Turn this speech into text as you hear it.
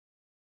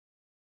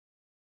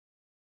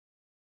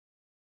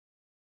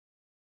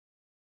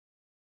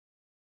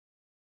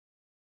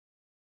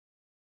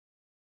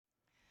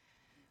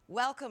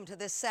Welcome to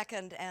this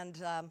second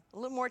and a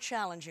little more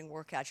challenging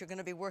workout. You're going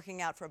to be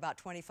working out for about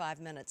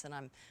 25 minutes, and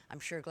I'm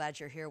sure glad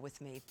you're here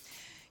with me.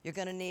 You're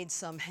going to need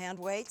some hand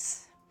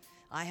weights.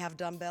 I have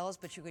dumbbells,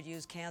 but you could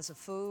use cans of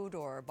food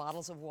or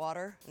bottles of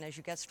water, and as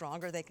you get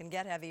stronger, they can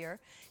get heavier.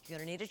 You're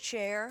going to need a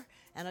chair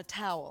and a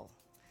towel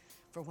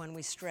for when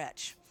we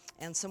stretch,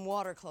 and some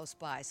water close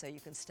by so you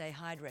can stay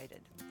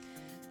hydrated.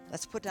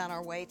 Let's put down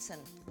our weights,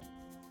 and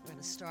we're going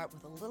to start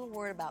with a little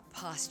word about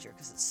posture,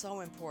 because it's so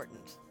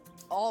important.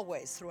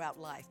 Always throughout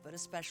life, but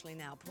especially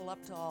now. Pull up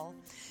tall.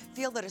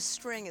 Feel that a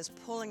string is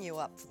pulling you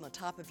up from the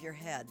top of your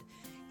head.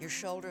 Your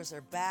shoulders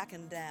are back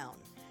and down,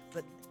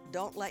 but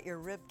don't let your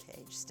rib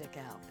cage stick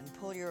out, and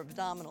pull your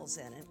abdominals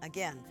in. And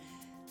again,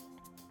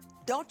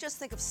 don't just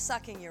think of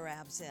sucking your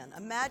abs in.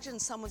 Imagine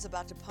someone's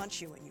about to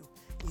punch you and you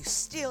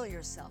steel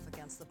yourself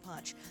against the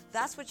punch.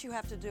 That's what you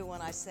have to do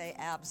when I say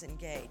abs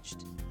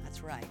engaged.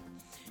 That's right.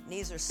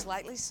 Knees are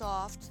slightly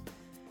soft.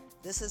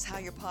 This is how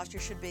your posture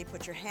should be.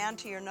 Put your hand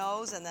to your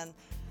nose and then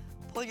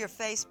pull your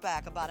face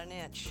back about an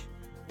inch.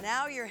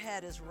 Now your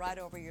head is right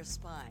over your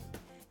spine.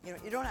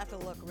 You don't have to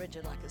look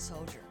rigid like a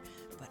soldier,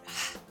 but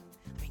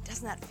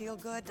doesn't that feel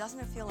good? Doesn't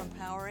it feel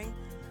empowering?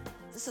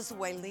 This is the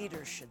way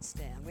leaders should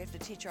stand. We have to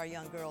teach our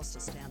young girls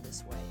to stand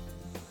this way.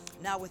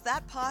 Now with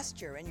that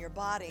posture in your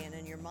body and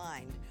in your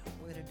mind,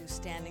 we're going to do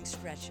standing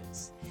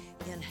stretches.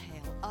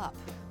 Inhale up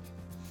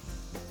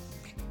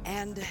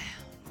and down.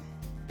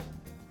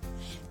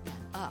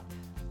 Up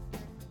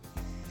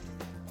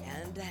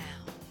and down.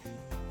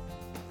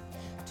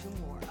 Two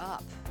more.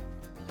 Up.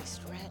 Really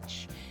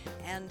stretch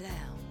and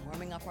down.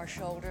 Warming up our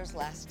shoulders.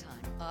 Last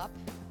time. Up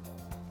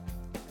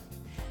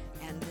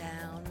and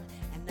down.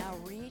 And now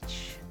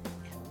reach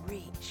and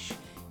reach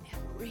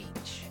and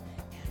reach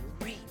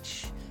and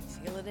reach.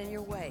 Feel it in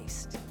your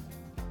waist.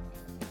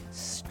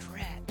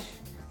 Stretch.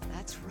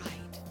 That's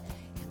right.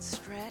 And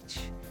stretch.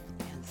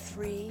 And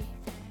 3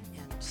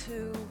 and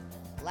 2.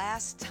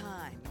 Last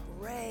time.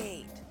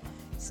 Great.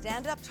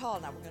 Stand up tall.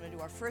 Now we're going to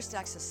do our first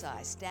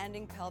exercise,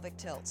 standing pelvic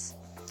tilts.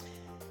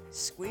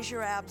 Squeeze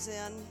your abs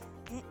in,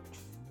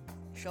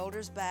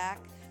 shoulders back,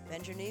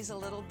 bend your knees a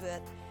little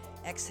bit.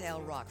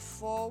 Exhale, rock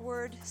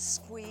forward,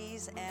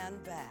 squeeze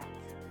and back.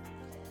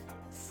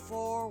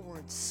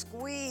 Forward,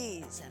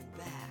 squeeze and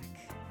back.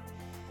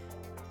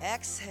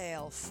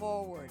 Exhale,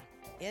 forward,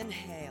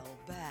 inhale,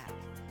 back.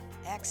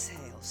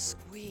 Exhale,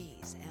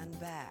 squeeze and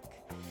back.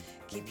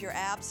 Keep your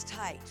abs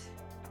tight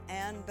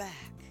and back.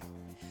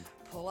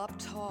 Pull up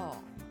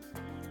tall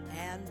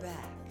and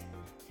back,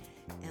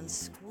 and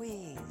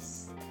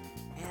squeeze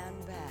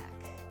and back,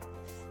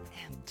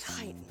 and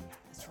tighten.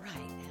 That's right,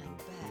 and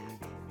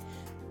back.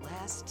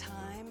 Last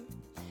time,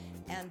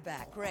 and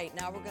back. Great.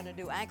 Now we're going to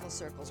do ankle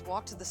circles.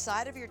 Walk to the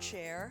side of your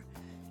chair.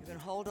 You can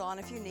hold on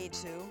if you need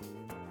to.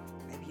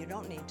 Maybe you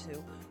don't need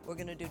to. We're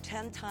going to do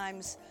 10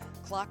 times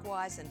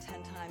clockwise and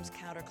 10 times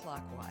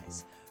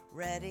counterclockwise.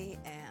 Ready,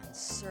 and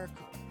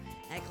circle.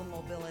 Ankle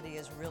mobility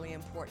is really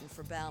important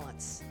for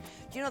balance.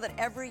 Do you know that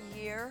every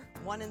year,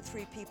 1 in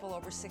 3 people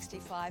over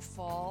 65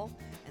 fall,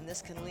 and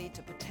this can lead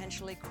to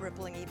potentially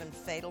crippling, even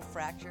fatal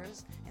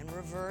fractures in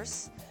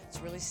reverse?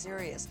 It's really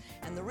serious.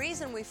 And the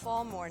reason we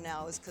fall more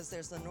now is because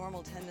there's the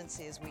normal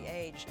tendency as we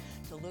age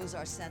to lose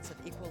our sense of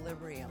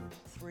equilibrium.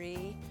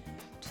 3,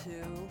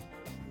 2,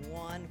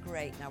 1,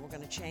 great. Now we're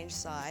going to change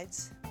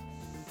sides.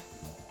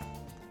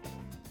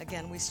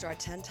 Again, we start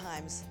 10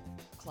 times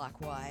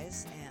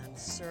clockwise and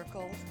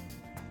circle.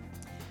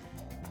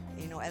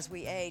 You know, as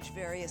we age,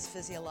 various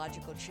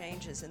physiological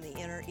changes in the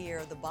inner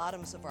ear, the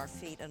bottoms of our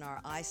feet, and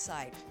our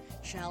eyesight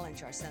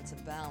challenge our sense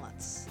of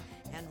balance,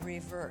 and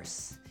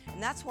reverse.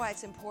 And that's why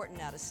it's important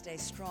now to stay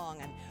strong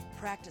and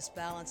practice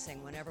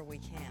balancing whenever we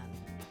can.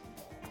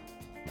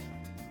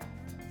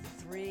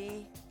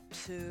 3,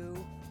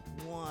 2,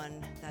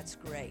 1, that's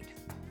great.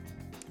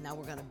 Now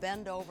we're going to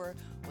bend over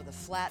with a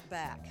flat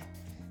back.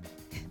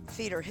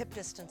 Feet are hip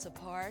distance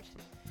apart.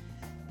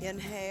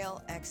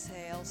 Inhale,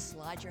 exhale,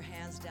 slide your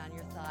hands down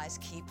your thighs.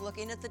 Keep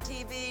looking at the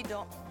TV,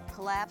 don't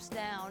collapse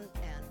down,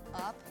 and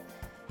up,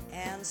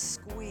 and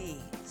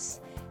squeeze,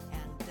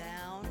 and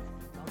down.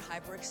 Don't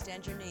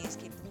hyperextend your knees,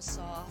 keep them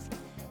soft,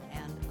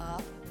 and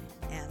up,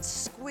 and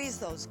squeeze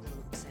those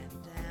glutes,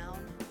 and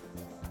down,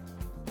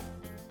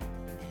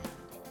 and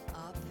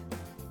up,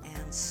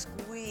 and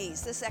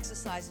squeeze. This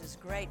exercise is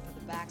great for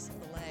the backs of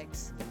the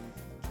legs.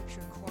 Keeps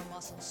your core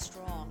muscles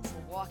strong for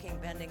walking,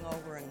 bending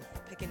over, and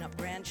picking up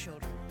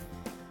grandchildren.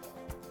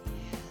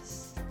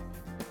 Yes. And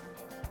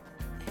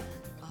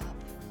up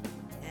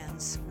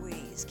and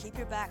squeeze. Keep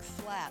your back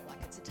flat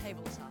like it's a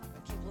tabletop,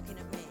 and keep looking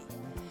at me.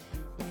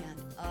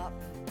 And up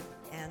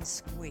and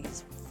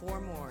squeeze.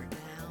 4 more.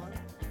 Down,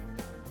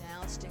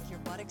 down. Stick your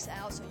buttocks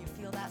out so you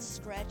feel that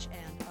stretch,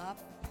 and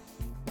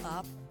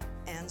up,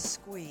 and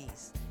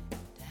squeeze.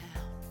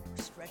 Down.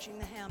 We're stretching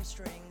the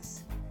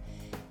hamstrings,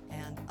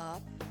 and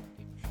up,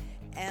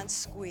 and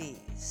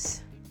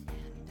squeeze,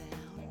 and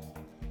down,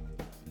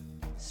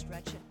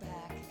 stretch it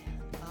back,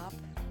 and up,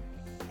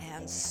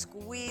 and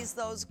squeeze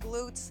those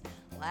glutes.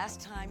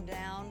 Last time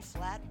down,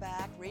 flat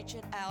back, reach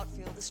it out,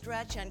 feel the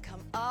stretch, and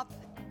come up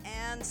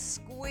and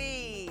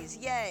squeeze.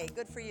 Yay,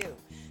 good for you.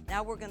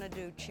 Now we're gonna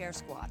do chair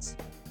squats.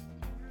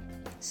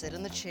 Sit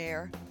in the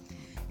chair.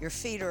 Your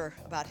feet are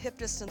about hip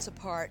distance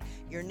apart.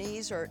 Your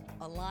knees are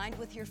aligned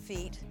with your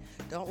feet.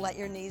 Don't let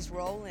your knees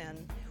roll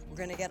in. We're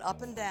gonna get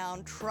up and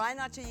down. Try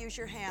not to use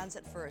your hands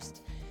at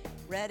first.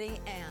 Ready,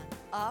 and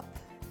up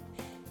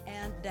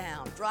and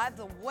down. Drive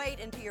the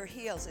weight into your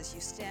heels as you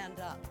stand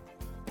up.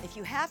 If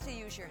you have to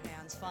use your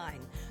hands, fine,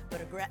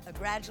 but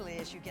gradually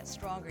as you get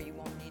stronger, you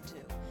won't need to.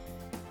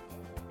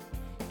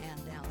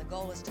 And down. The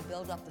goal is to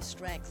build up the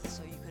strength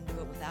so you can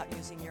do it without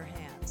using your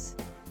hands.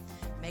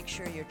 Make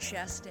sure your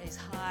chest stays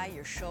high,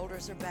 your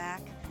shoulders are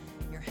back,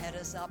 your head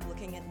is up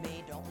looking at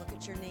me. Don't look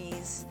at your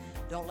knees.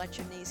 Don't let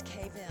your knees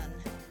cave in.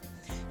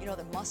 You know,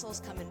 the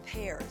muscles come in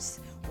pairs.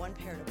 One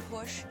pair to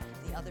push,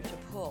 the other to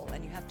pull,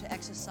 and you have to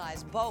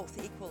exercise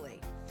both equally.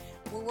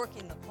 We're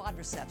working the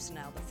quadriceps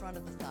now, the front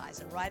of the thighs,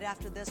 and right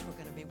after this we're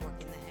going to be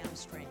working the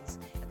hamstrings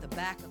at the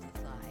back of the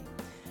thigh.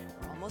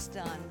 We're almost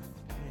done.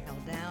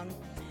 Inhale down,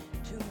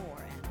 2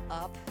 more, and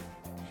up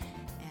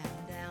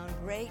and down.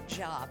 Great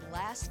job.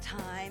 Last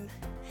time,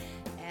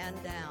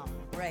 and down.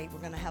 Great. We're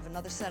going to have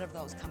another set of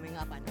those coming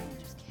up. I know you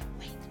just can't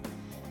wait.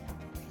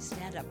 Okay,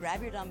 stand up.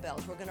 Grab your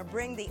dumbbells. We're going to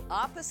bring the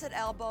opposite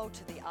elbow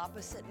to the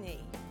opposite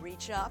knee.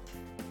 Reach up.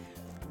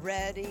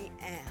 Ready,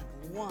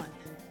 and 1,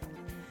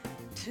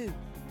 2.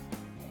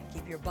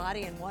 Keep your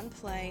body in one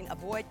plane.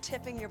 Avoid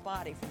tipping your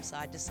body from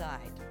side to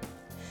side.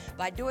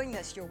 By doing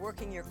this, you're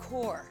working your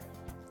core.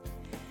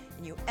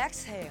 And you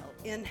exhale,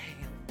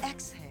 inhale,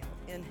 exhale,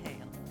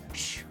 inhale.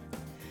 Shoo,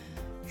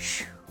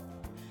 shoo,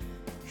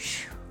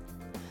 shoo,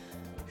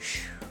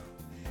 shoo.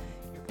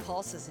 Your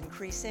pulse is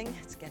increasing.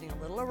 It's getting a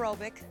little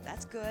aerobic.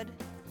 That's good.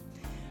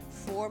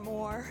 4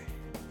 more,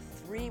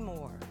 3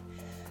 more,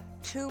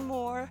 2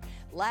 more.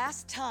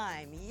 Last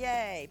time,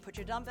 yay. Put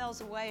your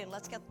dumbbells away and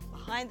let's get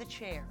behind the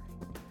chair.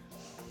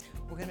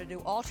 We're going to do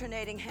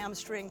alternating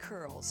hamstring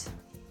curls.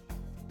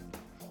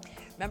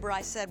 Remember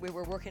I said we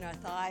were working our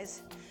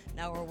thighs?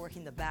 Now we're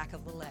working the back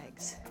of the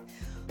legs.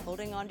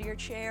 Holding onto your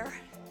chair,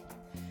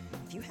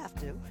 if you have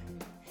to,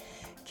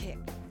 kick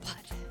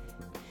butt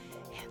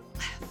and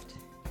left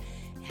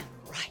and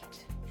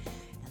right.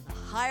 And the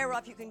higher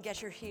up you can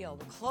get your heel,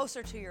 the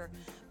closer to your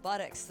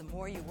buttocks, the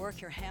more you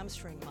work your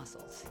hamstring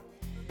muscles.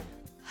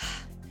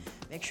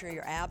 Make sure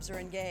your abs are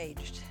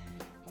engaged.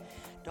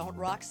 Don't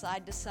rock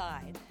side to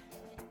side.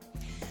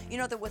 You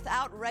know that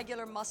without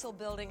regular muscle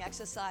building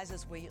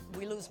exercises, we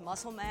lose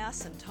muscle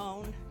mass and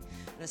tone,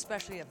 and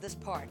especially of this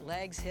part,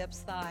 legs,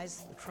 hips,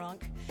 thighs, the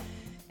trunk,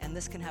 and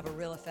this can have a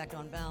real effect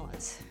on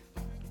balance.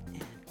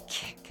 And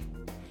kick,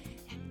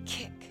 and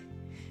kick.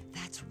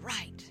 That's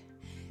right.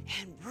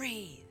 And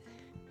breathe.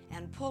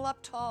 And pull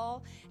up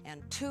tall,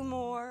 and 2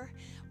 more.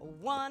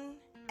 1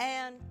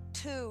 and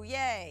 2,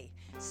 yay.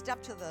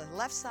 Step to the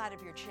left side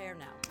of your chair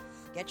now.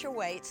 Get your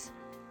weights.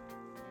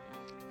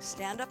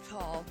 Stand up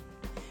tall.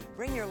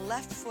 Bring your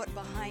left foot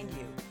behind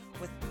you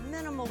with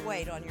minimal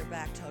weight on your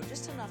back toe,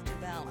 just enough to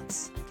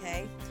balance,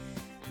 okay?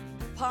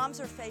 Palms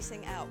are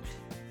facing out,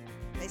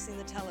 facing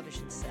the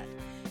television set.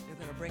 You're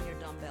going to bring your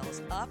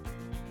dumbbells up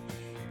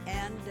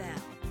and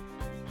down.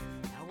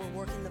 Now we're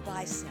working the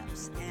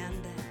biceps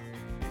and down.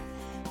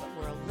 But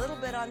we're a little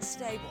bit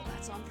unstable.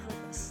 That's on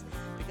purpose.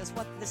 Because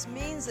what this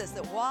means is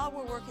that while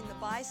we're working the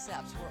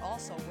biceps, we're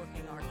also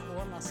working our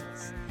core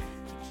muscles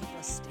to keep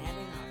us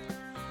standing up.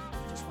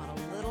 You just want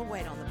a little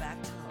weight on the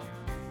back toe.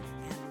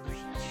 And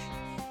reach.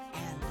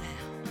 And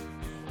down.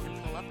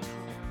 And pull up tall.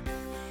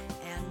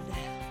 And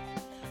down.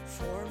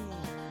 4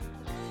 more.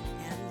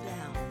 And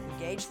down.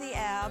 Engage the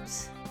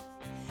abs.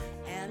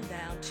 And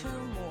down. 2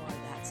 more.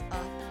 That's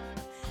up.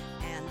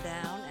 And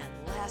down.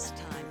 And last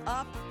time.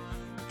 Up.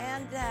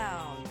 And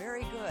down.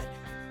 Very good.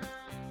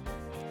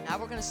 Now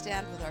we're going to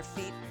stand with our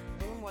feet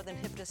a little more than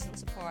hip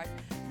distance apart,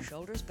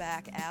 shoulders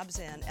back, abs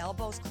in,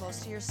 elbows close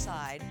to your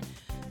side.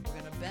 We're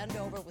going to bend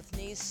over with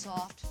knees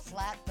soft,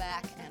 flat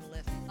back, and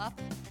lift up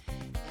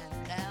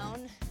and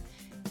down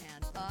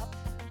and up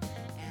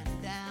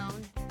and down.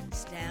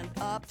 Stand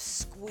up,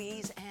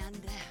 squeeze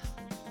and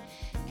down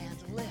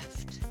and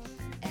lift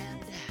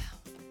and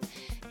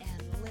down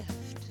and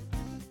lift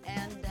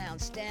and down.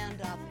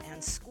 Stand up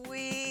and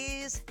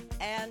squeeze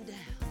and down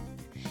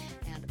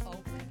and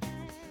open.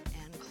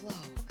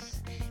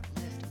 Close.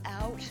 Lift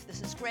out.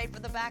 This is great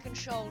for the back and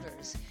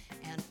shoulders.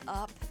 And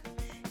up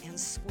and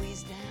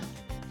squeeze down.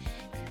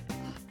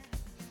 And up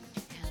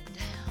and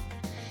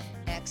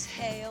down.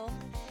 Exhale.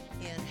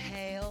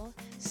 Inhale.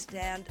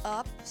 Stand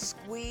up.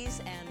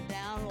 Squeeze and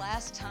down.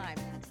 Last time.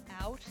 That's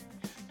out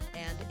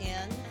and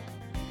in.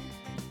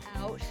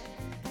 Out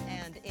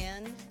and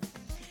in.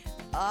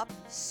 Up.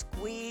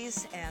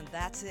 Squeeze. And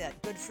that's it.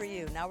 Good for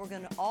you. Now we're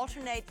going to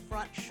alternate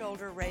front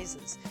shoulder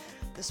raises.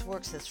 This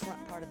works this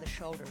front part of the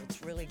shoulder.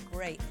 It's really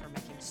great for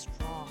making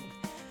strong,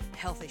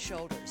 healthy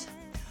shoulders.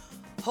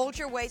 Hold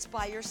your weights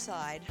by your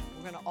side.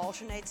 We're going to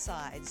alternate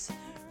sides.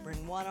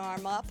 Bring one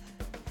arm up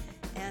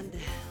and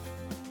down,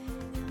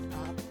 and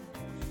up and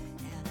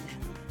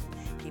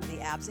down. Keep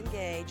the abs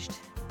engaged.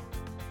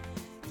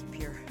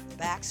 Keep your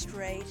back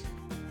straight,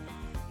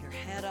 your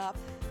head up.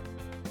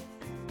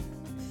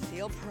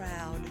 Feel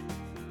proud.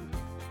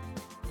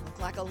 Look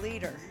like a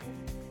leader.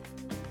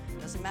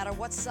 Doesn't matter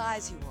what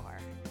size you are.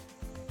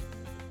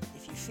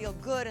 If you feel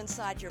good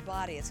inside your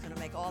body, it's going to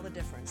make all the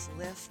difference.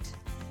 Lift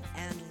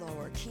and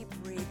lower. Keep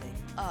breathing.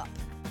 Up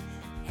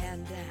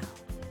and down.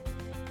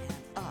 And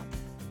up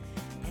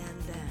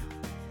and down.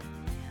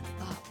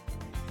 And up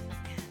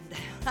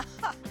and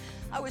down.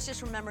 I was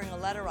just remembering a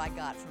letter I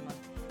got from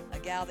a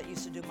gal that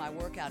used to do my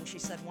workout, and she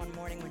said one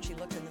morning when she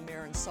looked in the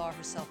mirror and saw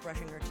herself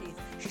brushing her teeth,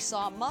 she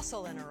saw a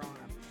muscle in her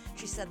arm.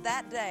 She said,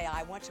 that day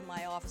I went to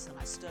my office and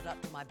I stood up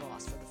to my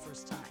boss for the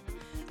first time.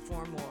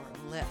 4 more,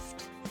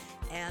 lift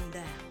and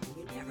down.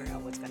 You never know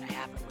what's going to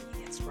happen when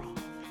you get strong.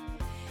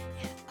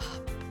 And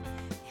up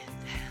and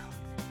down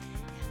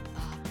and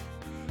up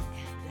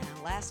and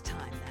down. Last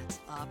time, that's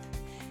up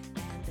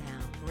and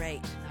down.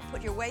 Great. Now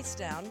put your weights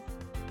down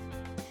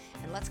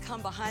and let's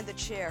come behind the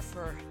chair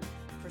for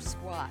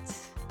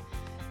squats.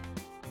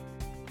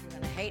 You're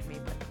going to hate me,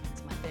 but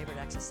it's my favorite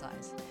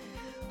exercise.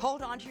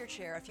 Hold on to your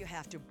chair if you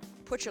have to.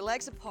 Put your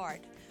legs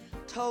apart,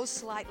 toes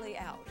slightly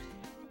out.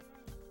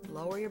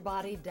 Lower your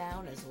body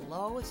down as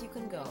low as you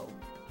can go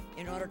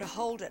in order to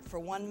hold it for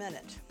 1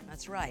 minute.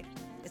 That's right.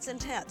 It's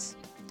intense.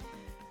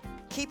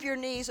 Keep your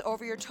knees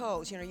over your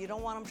toes. You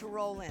don't want them to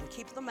roll in.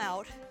 Keep them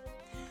out.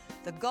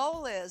 The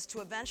goal is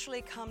to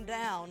eventually come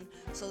down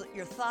so that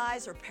your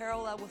thighs are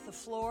parallel with the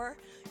floor,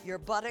 your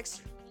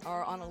buttocks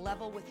are on a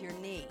level with your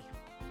knee.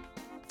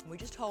 We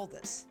just hold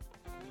this.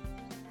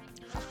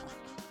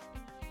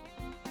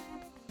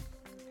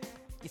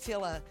 You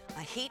feel a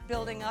heat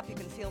building up, you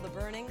can feel the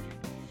burning.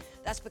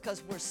 That's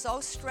because we're so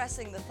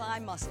stressing the thigh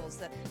muscles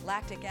that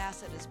lactic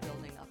acid is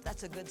building up.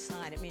 That's a good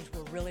sign. It means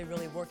we're really,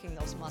 really working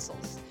those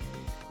muscles.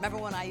 Remember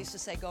when I used to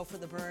say go for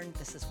the burn?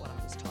 This is what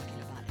I was talking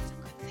about. It's a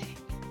good thing.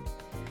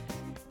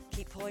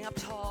 Keep pulling up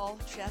tall,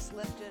 chest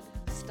lifted,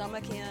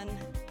 stomach in,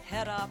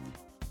 head up.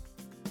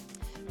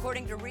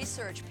 According to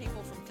research,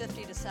 people from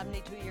 50 to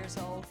 72 years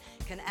old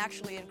can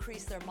actually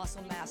increase their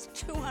muscle mass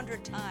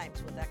 200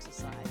 times with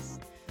exercise.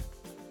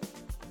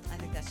 I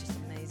think that's just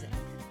amazing.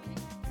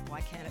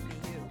 Why can't it be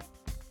you?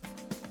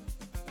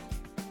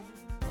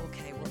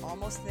 Okay, we're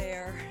almost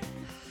there.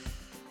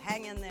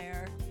 Hang in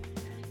there.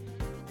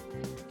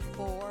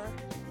 4,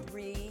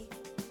 3,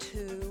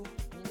 2,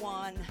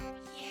 1.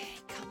 Yay,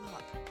 come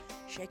up.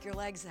 Shake your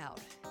legs out.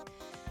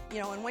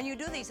 And when you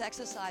do these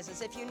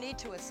exercises, if you need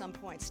to at some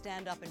point,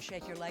 stand up and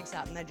shake your legs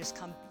out and then just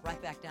come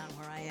right back down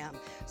where I am.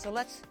 So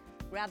let's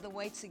grab the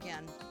weights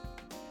again.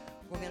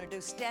 We're going to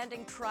do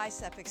standing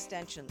tricep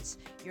extensions.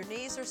 Your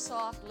knees are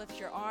soft. Lift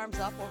your arms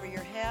up over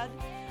your head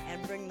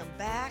and bring them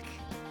back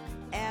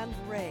and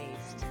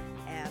raised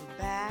and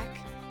back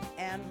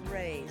and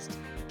raised.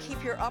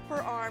 Keep your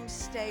upper arms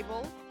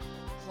stable,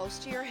 close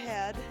to your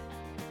head.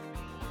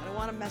 I don't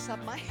want to mess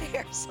up my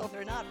hair, so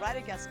they're not right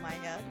against my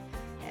head.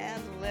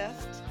 And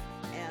lift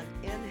and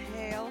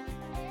inhale,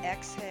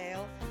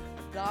 exhale.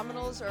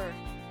 Abdominals are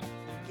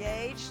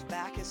engaged,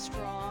 back is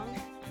strong.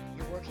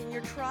 You're working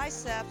your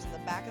triceps in the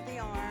back of the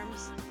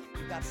arms.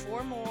 You've got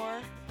 4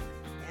 more.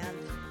 And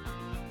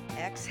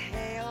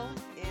exhale,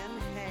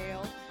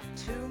 inhale,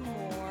 2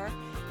 more,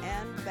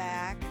 and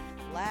back.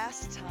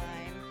 Last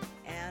time,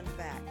 and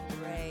back.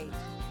 Great.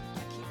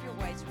 Now keep your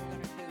weights. We're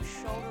going to do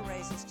shoulder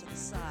raises to the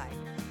side.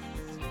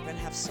 We're going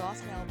to have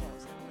soft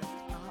elbows.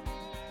 Lift up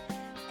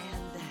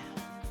and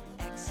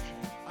down. Exhale,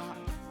 up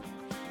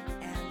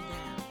and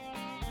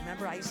down.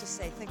 Remember, I used to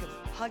say, think of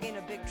hugging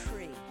a big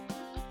tree.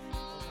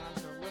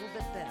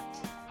 Bit bent,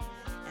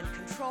 and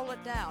control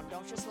it down.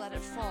 Don't just let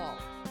it fall.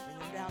 Bring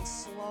them down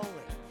slowly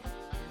and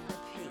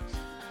repeat.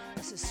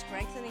 This is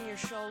strengthening your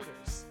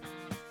shoulders.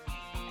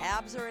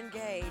 Abs are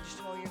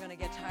engaged. Oh, you're going to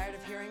get tired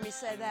of hearing me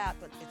say that,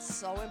 but it's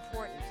so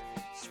important.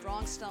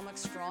 Strong stomach,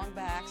 strong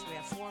backs. We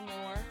have 4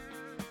 more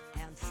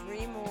and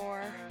 3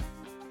 more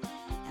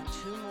and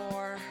 2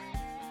 more,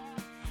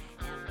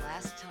 and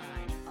last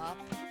time up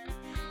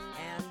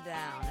and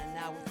down. And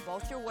now with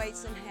both your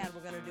weights in hand,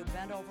 we're going to do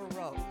bent over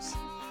rows.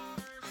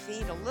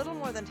 Feet a little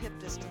more than hip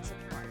distance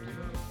apart.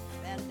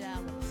 Bend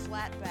down with a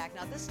flat back.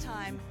 Now this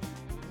time,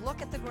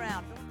 look at the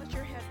ground. Don't let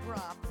your head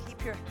drop.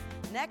 Keep your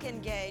neck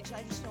engaged.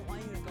 I just don't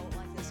want you to go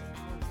like this and work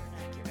your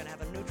neck. You're going to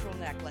have a neutral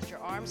neck. Let your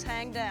arms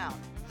hang down.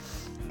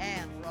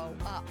 And row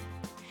up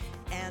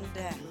and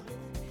down.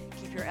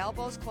 Keep your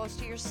elbows close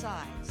to your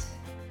sides.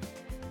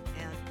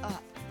 And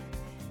up.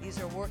 These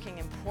are working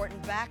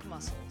important back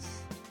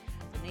muscles.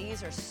 The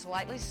knees are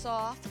slightly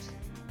soft.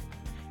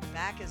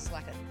 Back is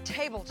like a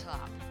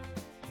tabletop.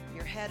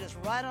 Your head is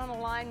right on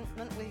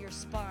alignment with your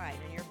spine,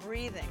 and you're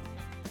breathing.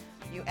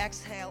 You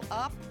exhale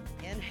up,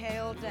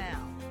 inhale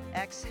down.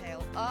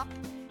 Exhale up,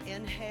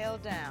 inhale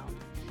down.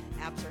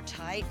 Abs are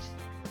tight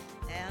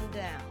and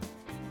down.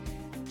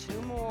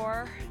 2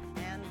 more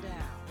and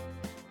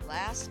down.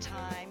 Last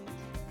time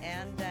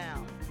and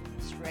down.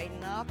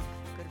 Straighten up.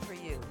 Good for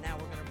you. Now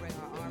we're going to bring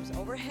our arms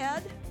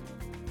overhead.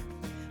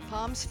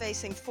 Palms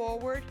facing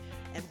forward.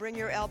 and bring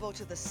your elbow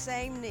to the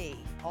same knee,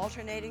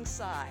 alternating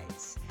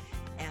sides.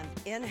 And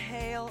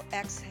inhale,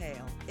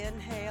 exhale,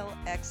 inhale,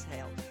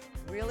 exhale.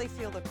 Really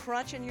feel the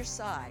crunch in your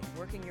side,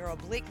 working your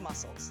oblique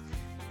muscles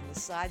and the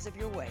sides of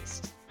your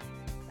waist.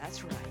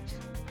 That's right.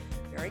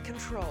 Very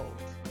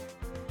controlled.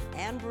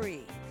 And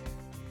breathe.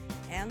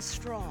 And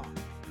strong.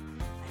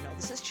 I know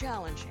this is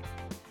challenging,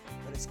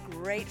 but it's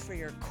great for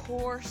your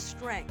core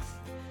strength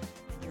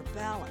and your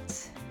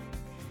balance.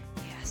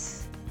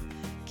 Yes.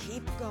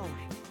 Keep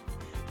going.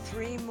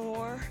 3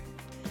 more.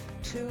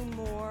 2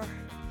 more.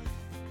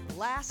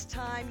 Last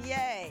time,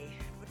 yay.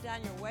 Put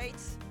down your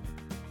weights.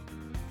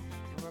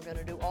 And we're going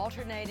to do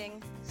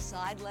alternating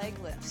side leg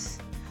lifts.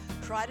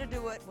 Try to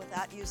do it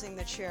without using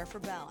the chair for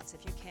balance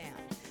if you can.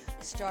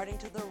 Starting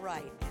to the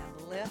right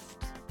and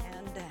lift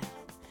and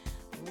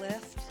down.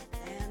 Lift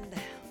and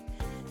down.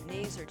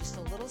 Knees are just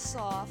a little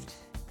soft.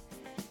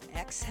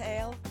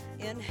 Exhale,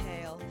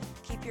 inhale.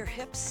 Keep your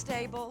hips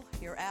stable,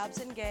 your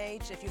abs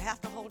engaged. If you have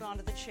to hold on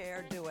to the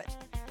chair, do it.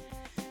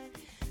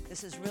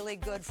 This is really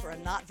good for a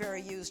not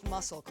very used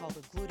muscle called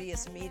the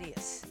gluteus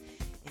medius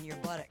in your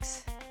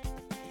buttocks.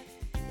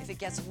 If it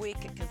gets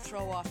weak, it can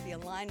throw off the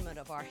alignment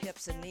of our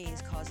hips and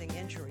knees, causing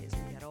injury as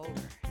we get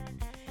older.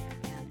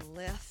 And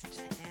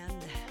lift and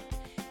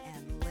down,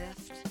 and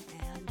lift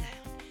and down,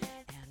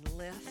 and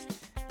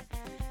lift.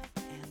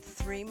 And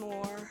 3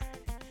 more,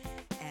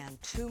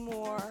 and 2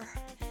 more.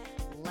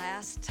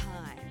 Last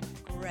time.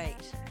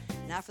 Great.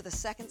 Now for the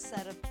second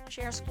set of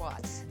chair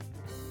squats.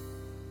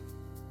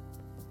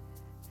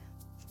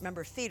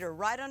 Remember, feet are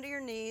right under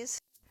your knees,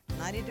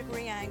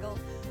 90-degree angle,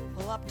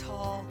 pull up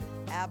tall,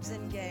 abs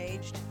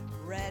engaged,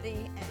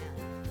 ready,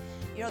 and.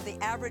 You know, the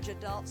average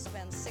adult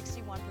spends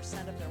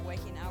 61% of their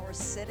waking hours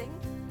sitting.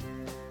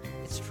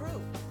 It's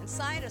true. And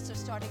scientists are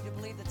starting to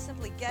believe that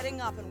simply getting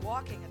up and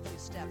walking a few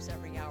steps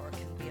every hour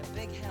can be a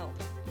big help.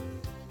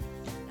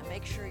 Now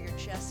make sure your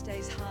chest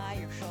stays high,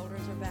 your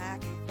shoulders are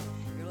back,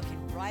 you're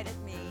looking right at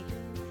me,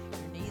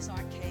 your knees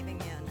aren't caving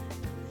in.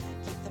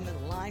 Keep them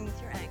in line with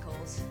your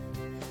ankles.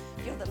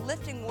 You know that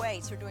lifting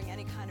weights or doing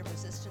any kind of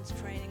resistance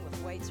training with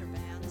weights or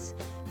bands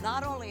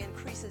not only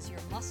increases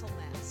your muscle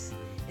mass,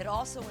 it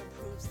also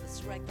improves the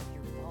strength of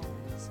your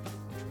bones,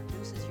 which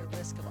reduces your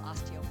risk of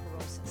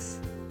osteoporosis.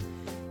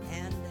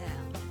 And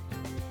down,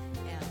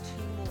 and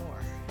 2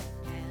 more,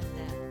 and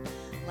down.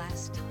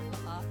 Last time,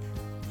 up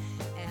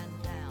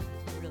and down.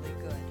 Really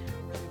good,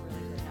 really,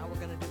 really good. Now we're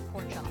going to do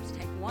core chops.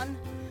 Take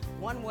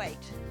one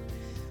weight,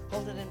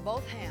 hold it in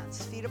both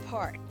hands, feet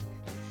apart,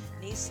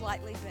 knees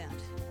slightly bent.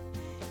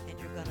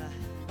 You're gonna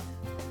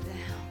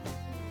down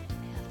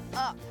and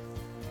up,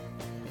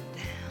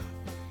 down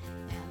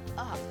and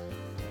up.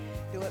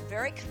 Do it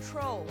very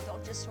controlled.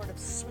 Don't just sort of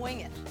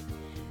swing it.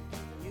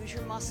 Use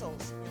your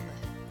muscles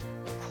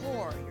in the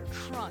core, your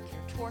trunk,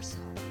 your torso,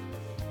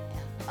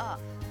 and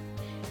up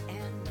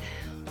and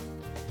down.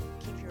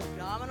 Keep your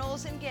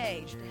abdominals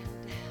engaged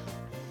and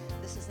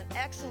down. This is an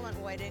excellent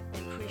way to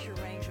increase your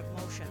range of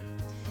motion.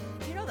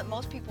 Do you know that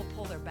most people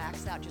pull their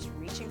backs out just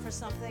reaching for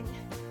something?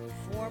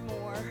 4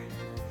 more.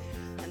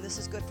 And this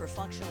is good for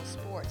functional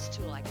sports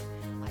too, like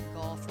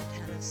golf or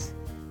tennis.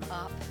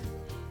 Up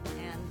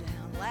and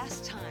down.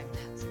 Last time,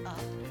 that's up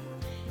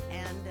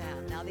and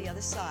down. Now the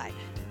other side.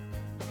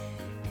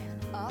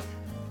 And up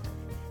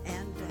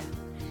and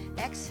down.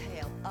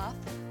 Exhale, up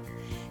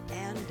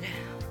and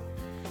down.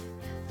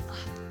 And up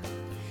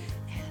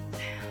and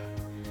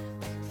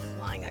down.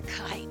 Flying a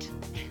kite.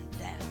 And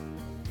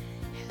down.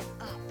 And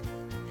up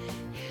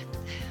and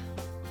down.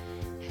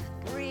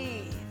 And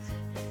breathe.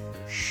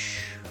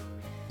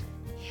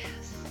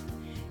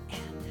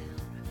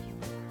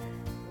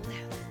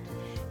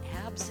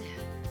 Abs in,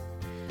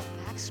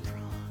 back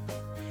strong,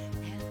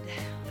 and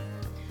down.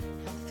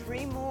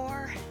 3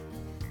 more,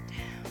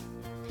 down.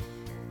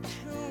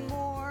 2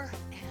 more,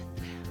 and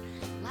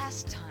down.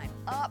 Last time,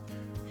 up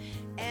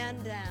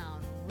and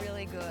down.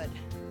 Really good.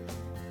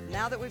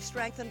 Now that we've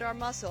strengthened our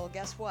muscle,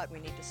 guess what? We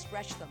need to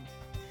stretch them.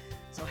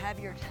 So have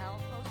your towel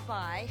close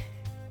by.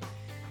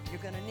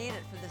 You're going to need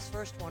it for this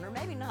first one, or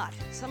maybe not.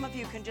 Some of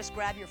you can just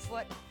grab your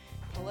foot,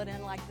 pull it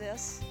in like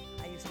this.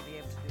 I used to be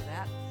able to do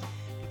that.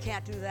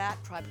 Can't do that,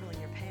 try pulling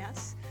your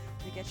pants.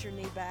 You get your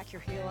knee back,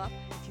 your heel up.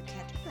 If you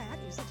can't do that,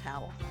 use a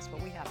towel. That's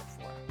what we have it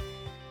for.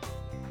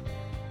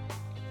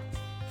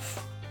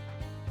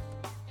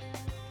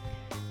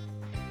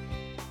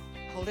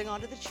 Holding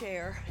onto the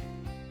chair,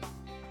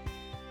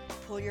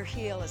 pull your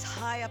heel as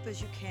high up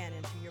as you can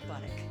into your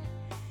buttock.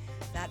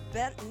 That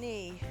bent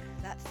knee,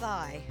 that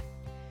thigh,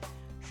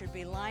 should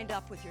be lined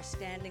up with your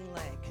standing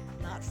leg,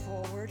 not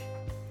forward.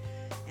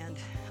 And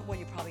well,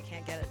 you probably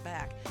can't get it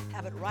back.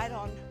 Have it right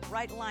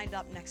lined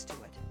up next to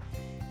it.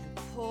 And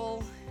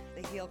pull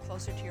the heel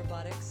closer to your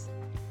buttocks.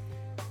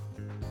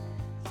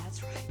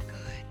 That's right,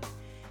 good.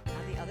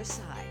 Now the other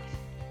side.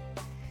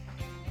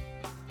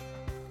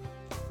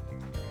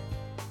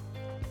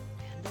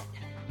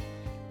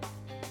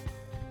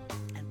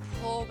 And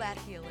pull that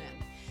heel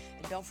in.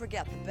 And don't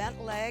forget, the bent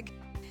leg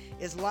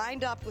is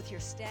lined up with your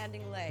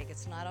standing leg.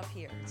 It's not up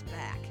here, it's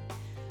back.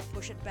 Push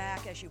push it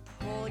back as you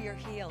pull your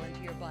heel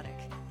into your buttock.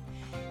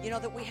 You know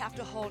that we have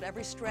to hold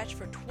every stretch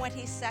for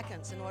 20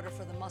 seconds in order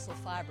for the muscle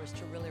fibers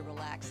to really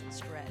relax and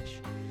stretch.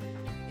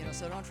 You know,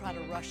 so don't try to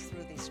rush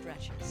through these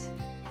stretches.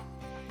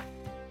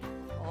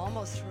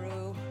 Almost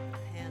through,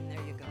 and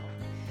there you go.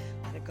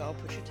 Let it go,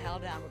 put your towel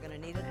down. We're gonna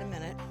need it in a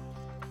minute.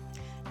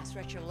 Now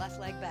stretch your left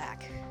leg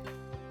back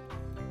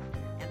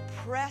and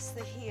press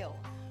the heel,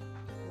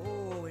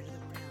 into the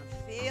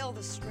ground. Feel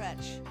the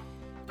stretch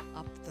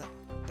up the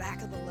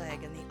back of the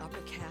leg and the upper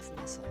calf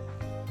muscle.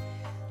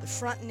 The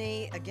front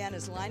knee, again,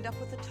 is lined up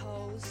with the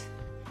toes.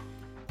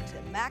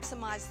 To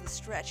maximize the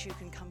stretch, you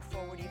can come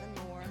forward even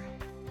more.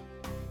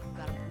 You've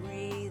got to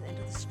breathe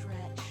into the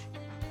stretch.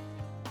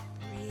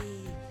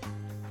 Breathe.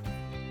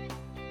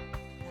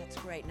 That's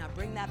great. Now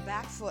bring that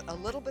back foot a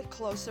little bit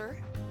closer.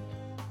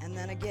 And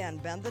then again,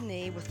 bend the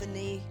knee with the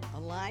knee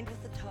aligned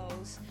with the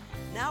toes.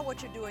 Now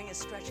what you're doing is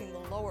stretching the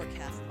lower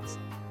calf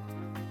muscle.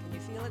 Can you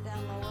feel it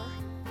down lower?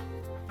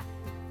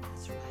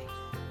 That's right.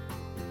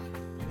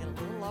 Bring it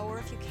a little lower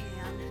if you can.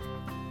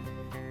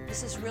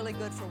 This is really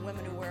good for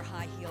women who wear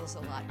high heels a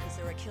lot because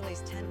their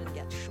Achilles tendon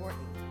gets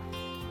shortened.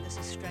 And this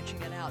is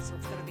stretching it out, so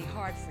it's going to be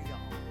hard for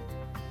y'all.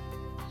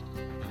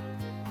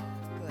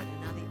 Good, and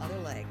now the other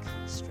leg.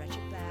 Stretch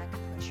it back,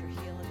 press your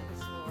heel into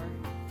the floor.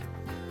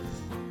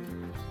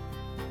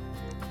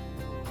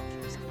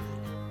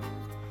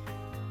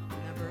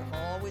 Remember,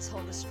 always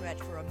hold a stretch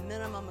for a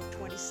minimum of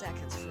 20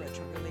 seconds for it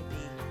to really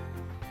be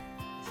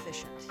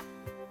efficient.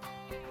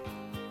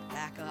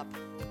 Back up,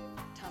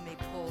 tummy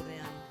pulled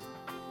in.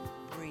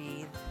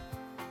 Breathe.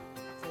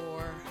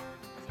 4,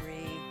 3,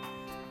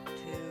 2,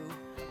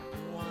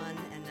 1.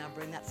 And now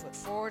bring that foot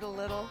forward a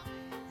little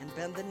and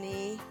bend the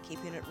knee,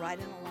 keeping it right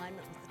in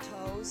alignment with the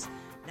toes.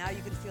 Now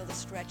you can feel the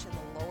stretch in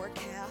the lower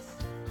calf.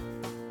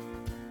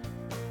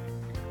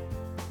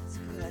 That's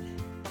good.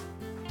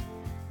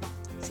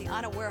 See,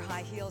 I don't wear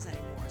high heels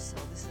anymore, so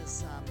this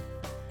is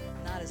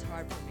not as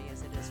hard for me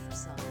as it is for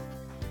some.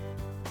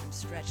 I'm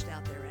stretched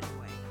out there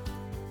anyway.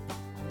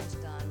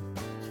 Almost done.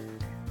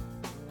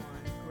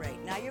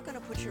 Now you're going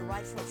to put your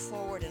right foot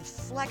forward and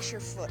flex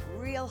your foot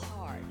real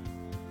hard.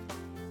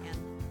 And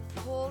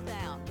pull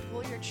down.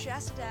 Pull your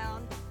chest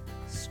down.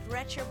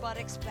 Stretch your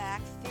buttocks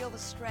back. Feel the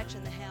stretch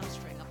in the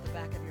hamstring up the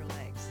back of your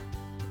legs.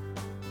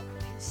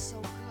 It feels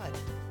so good. I love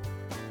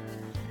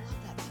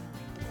that feeling.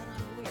 But then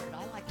I'm weird.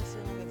 I like the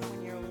feeling of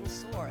when you're a little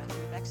sore after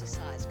you've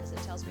exercised because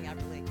it tells me I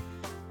really,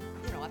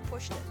 I've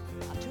pushed it.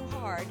 Not too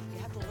hard.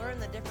 You have to learn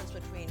the difference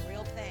between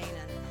real pain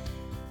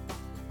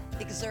and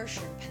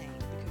exertion pain.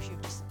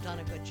 You've just done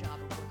a good job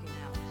of working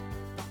out.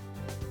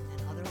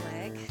 And other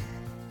leg.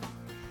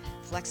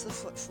 Flex the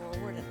foot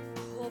forward and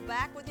pull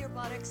back with your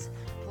buttocks,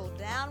 pull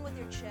down with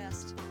your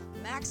chest,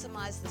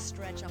 maximize the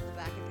stretch up the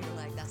back of your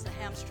leg. That's the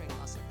hamstring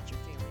muscle that you're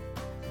feeling.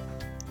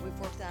 We've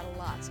worked that a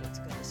lot, so it's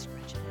good to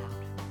stretch it out.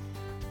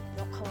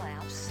 Don't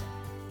collapse.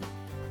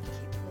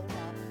 Keep pulled up.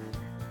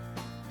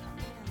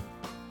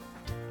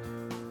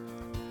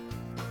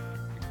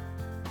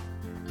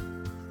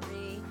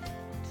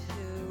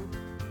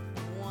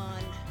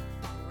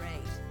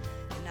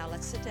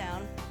 Let's sit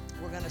down.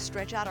 We're going to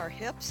stretch out our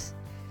hips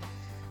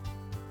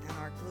and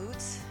our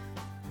glutes.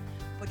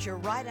 Put your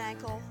right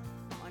ankle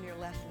on your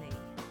left knee.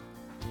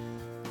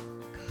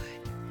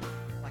 Good.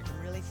 I can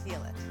really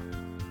feel it.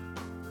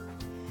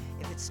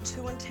 If it's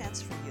too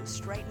intense for you,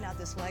 straighten out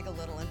this leg a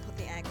little and put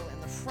the ankle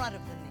in the front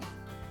of the knee.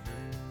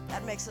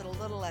 That makes it a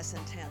little less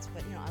intense,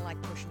 but I like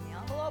pushing the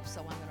envelope, so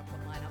I'm going to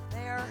put mine up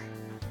there.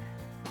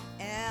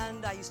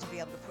 And I used to be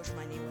able to push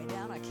my knee way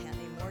down. I can't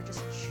anymore.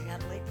 Just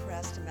gently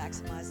press to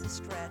maximize the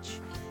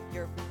stretch.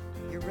 You're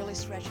really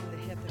stretching the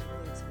hip and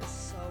glutes. It's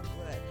so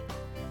good.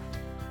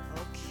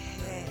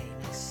 Okay,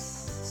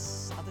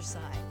 next other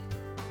side.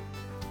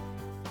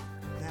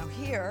 Now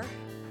here,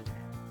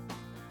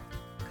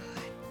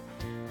 good.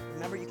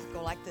 Remember, you can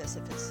go like this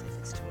if it's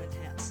too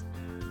intense.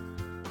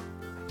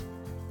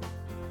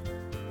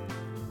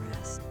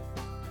 Rest.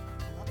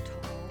 Pull up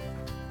tall.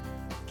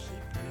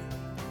 Keep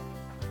breathing.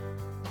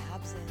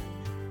 Abs in.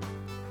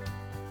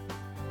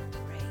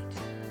 Great.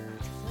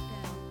 Put your foot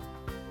down.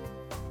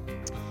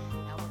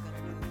 Now we're going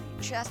to do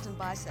the chest and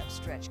bicep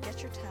stretch.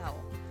 Get your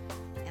towel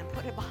and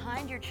put it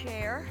behind your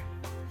chair.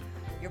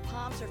 Your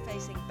palms are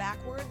facing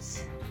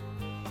backwards,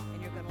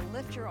 and you're going to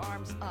lift your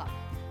arms up.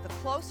 The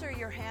closer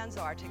your hands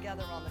are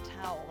together on the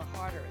towel, the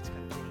harder it's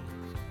going to be.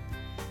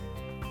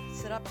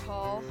 Sit up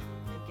tall,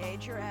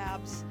 engage your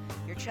abs.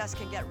 Your chest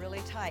can get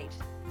really tight.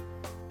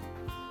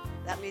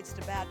 That leads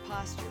to bad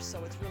posture,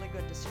 so it's really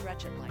good to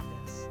stretch it like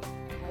this.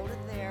 Hold it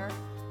there,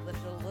 lift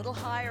it a little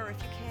higher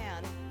if you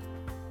can.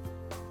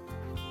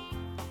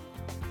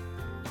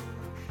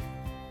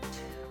 2,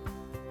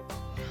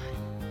 1,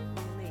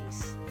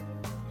 release.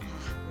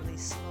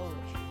 Release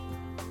slowly.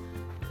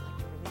 I like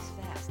to release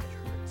fast, it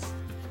hurts.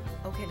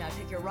 Okay, now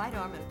take your right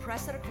arm and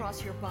press it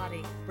across your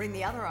body. Bring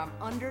the other arm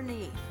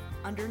underneath,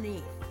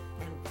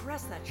 and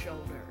press that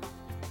shoulder.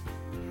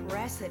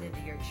 Press it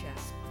into your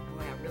chest.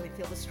 Boy, I really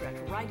feel the stretch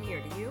right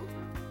here. Do you?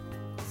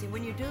 See,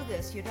 when you do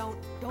this, you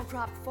don't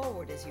drop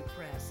forward as you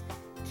press.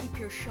 keep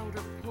your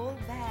shoulder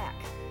pulled back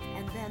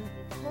and then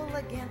pull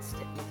against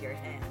it with your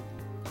hand.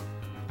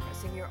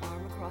 Pressing your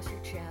arm across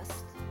your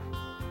chest.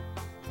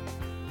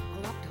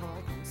 Pull up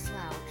tall, don't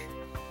slouch.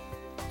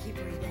 Keep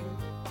breathing.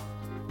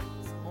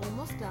 It's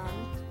almost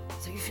done,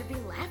 so you should be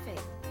laughing.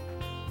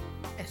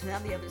 And now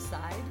the other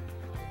side.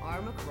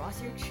 Arm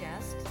across your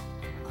chest,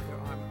 other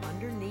arm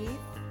underneath,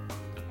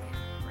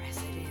 and press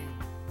it in.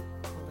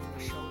 Pulling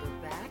the shoulder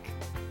back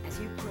as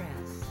you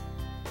press.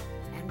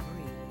 And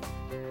breathe.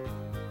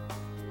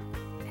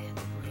 And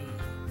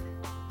breathe.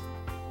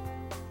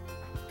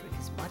 Drink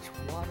as much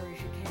water as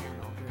you can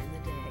all during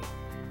the day.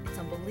 It's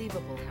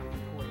unbelievable how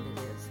important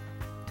it is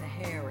to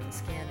hair and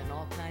skin and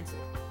all kinds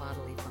of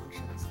bodily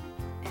functions.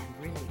 And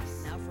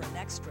release. Now for a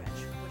neck stretch.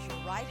 Put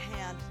your right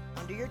hand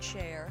under your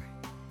chair.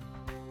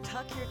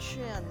 Tuck your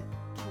chin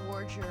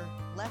towards your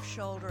left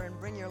shoulder and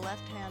bring your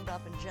left hand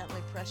up and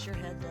gently press your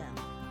head down.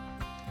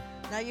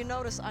 Now you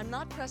notice I'm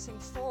not pressing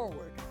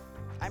forward.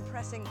 I'm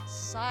pressing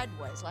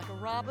sideways like a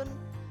robin,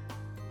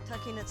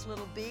 tucking its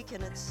little beak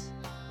in its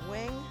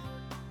wing.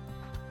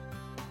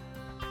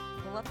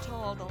 Pull up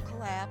tall, don't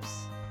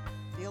collapse.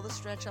 Feel the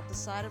stretch up the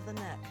side of the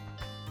neck.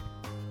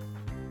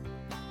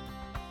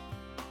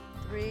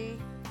 3,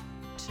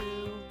 2,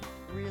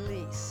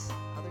 release.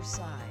 Other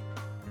side.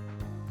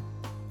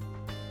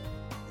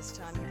 This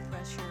time you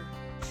press your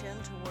chin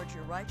towards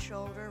your right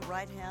shoulder,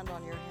 right hand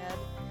on your head.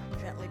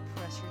 Gently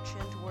press your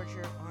chin towards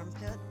your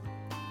armpit.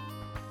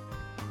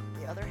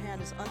 The other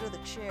hand is under the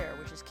chair,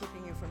 which is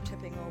keeping you from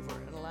tipping over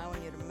and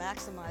allowing you to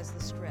maximize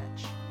the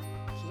stretch.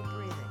 Keep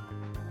breathing.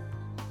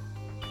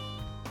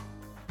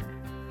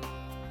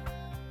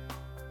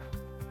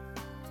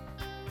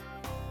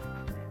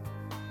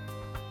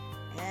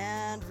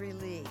 And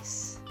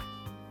release.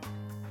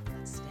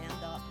 Let's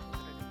stand up. We're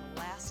going to do the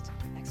last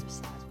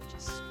exercise, which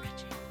is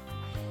stretching.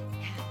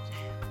 And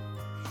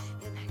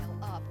down. Inhale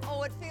up.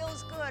 Oh, it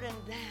feels good.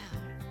 And down.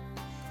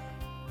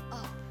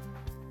 Up.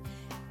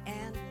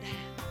 And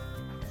down.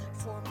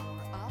 4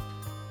 more. Up.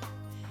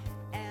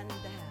 And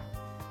down.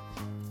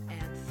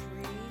 And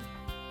 3.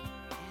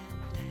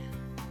 And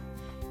down.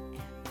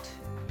 And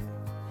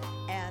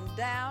 2. And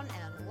down.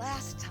 And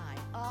last time.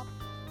 Up.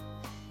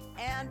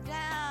 And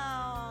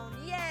down.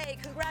 Yay,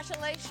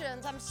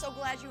 congratulations. I'm so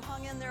glad you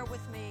hung in there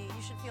with me.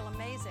 You should feel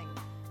amazing.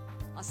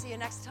 I'll see you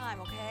next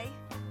time, okay?